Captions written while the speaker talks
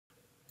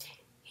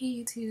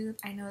Hey YouTube,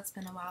 I know it's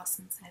been a while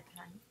since I've been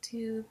on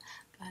YouTube,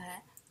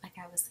 but like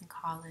I was in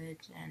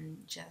college and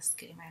just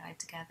getting my life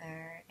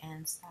together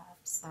and stuff,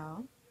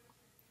 so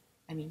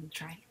trying to get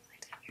my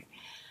life together.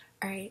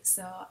 Alright,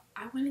 so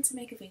I wanted to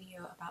make a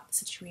video about the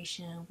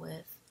situation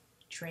with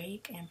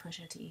Drake and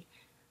Pusha T.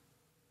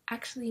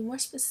 Actually, more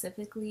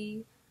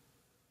specifically,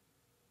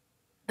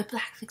 the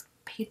blackface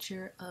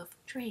picture of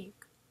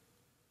Drake.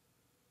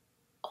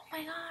 Oh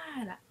my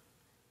god!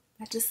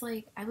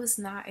 I was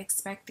not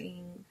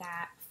expecting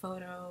that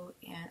photo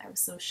and I was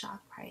so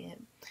shocked by it.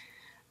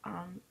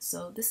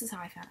 So this is how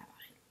I found out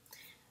about it.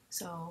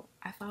 So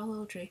I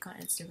follow Drake on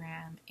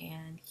Instagram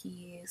and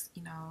he's,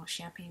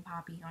 Champagne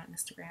Poppy on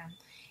Instagram.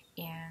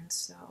 And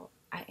so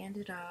I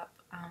ended up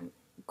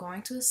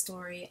going to his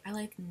story.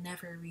 I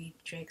never read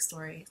Drake's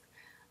stories.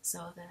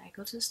 So then I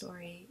go to the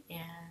story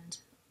and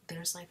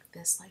there's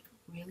this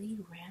really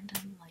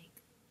random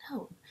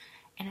note.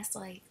 And it's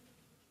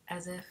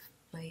as if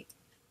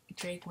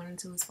Drake went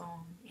into his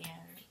phone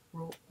and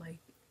wrote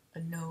a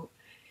note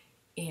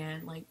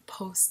and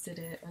posted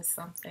it or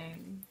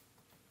something,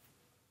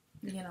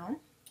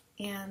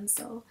 and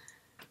so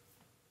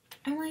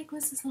I'm like,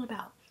 what's this one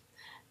about?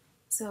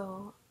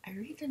 So I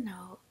read the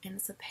note and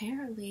it's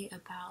apparently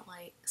about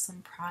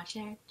some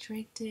project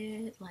Drake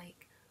did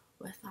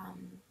with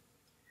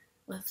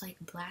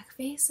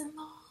blackface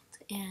involved,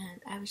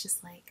 and I was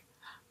just like,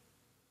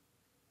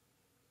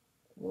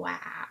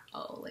 wow,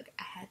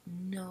 I had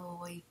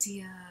no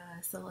idea.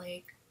 So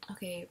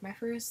okay, my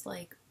first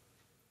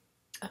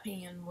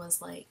opinion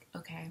was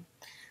okay,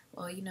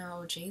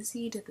 well,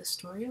 Jay-Z did the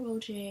story of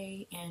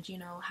OJ, and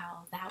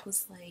how that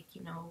was they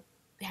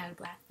had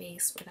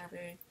blackface,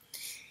 whatever.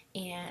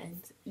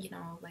 And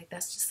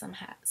that's just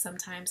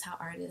sometimes how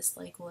artists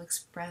will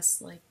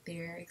express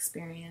their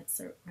experience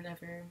or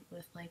whatever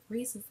with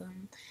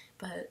racism.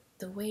 But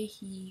the way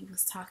he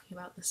was talking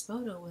about this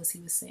photo was,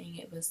 he was saying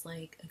it was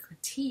a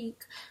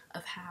critique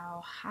of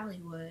how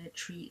Hollywood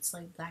treats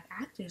black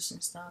actors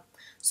and stuff.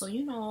 So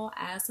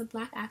as a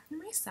black actor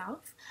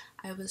myself,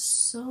 I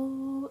was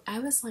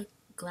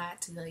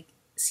glad to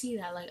see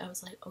that. I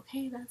was like,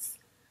 okay,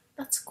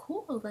 that's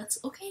cool, that's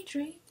okay,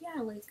 Drake,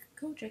 yeah,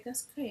 go Drake,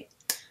 that's great.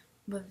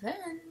 But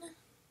then,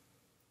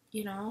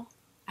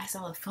 I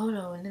saw the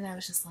photo and then I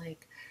was just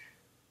like,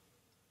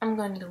 I'm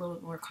gonna need a little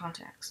bit more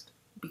context,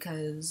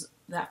 because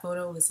that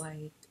photo was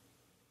and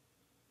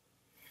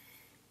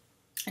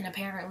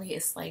apparently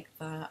it's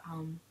the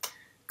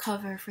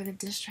cover for the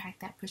diss track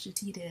that Pusha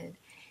T did.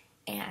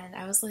 And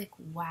I was like,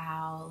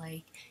 wow,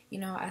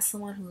 as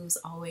someone who's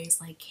always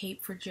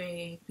cape for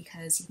Drake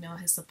because,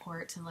 his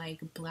support to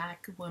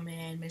black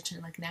women,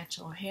 mentioned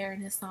natural hair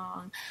in his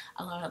song,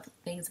 a lot of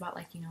things about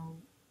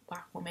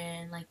black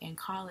women in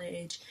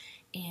college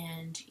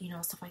and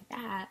stuff like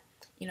that,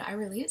 I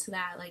relate to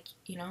that,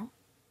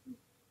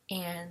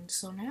 and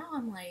so now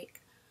I'm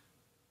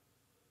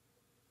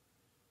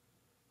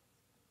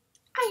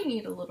I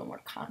need a little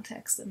more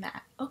context than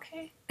that,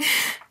 okay?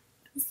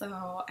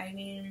 So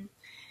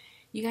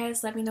you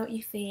guys let me know what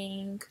you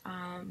think.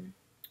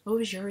 What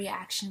was your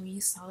reaction when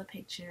you saw the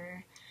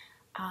picture?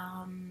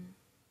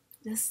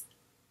 Just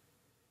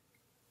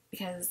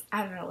because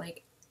I don't know,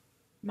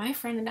 my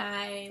friend and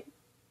I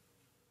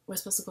were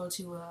supposed to go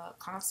to a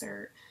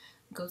concert,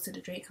 go to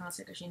the Drake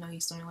concert, because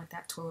he's doing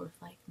that tour with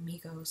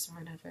Migos or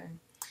whatever.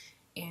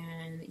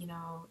 And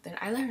then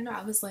I let her know,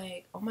 I was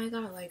like, oh my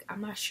god, I'm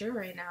not sure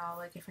right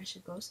now if I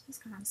should go to this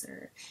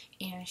concert.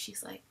 And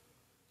she's like,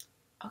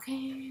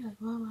 okay,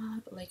 blah blah,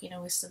 but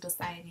we're still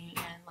deciding,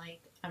 and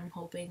I'm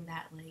hoping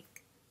that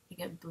you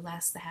get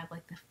blessed to have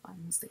the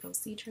funds to go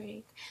see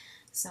Drake.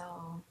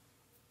 So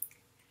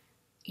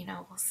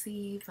we'll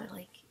see. But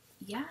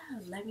yeah,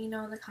 let me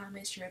know in the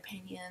comments your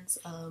opinions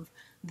of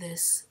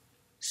this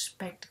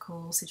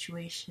spectacle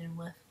situation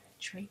with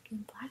Drake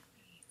and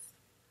blackface.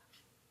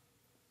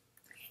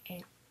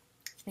 Okay,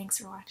 thanks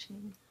for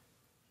watching.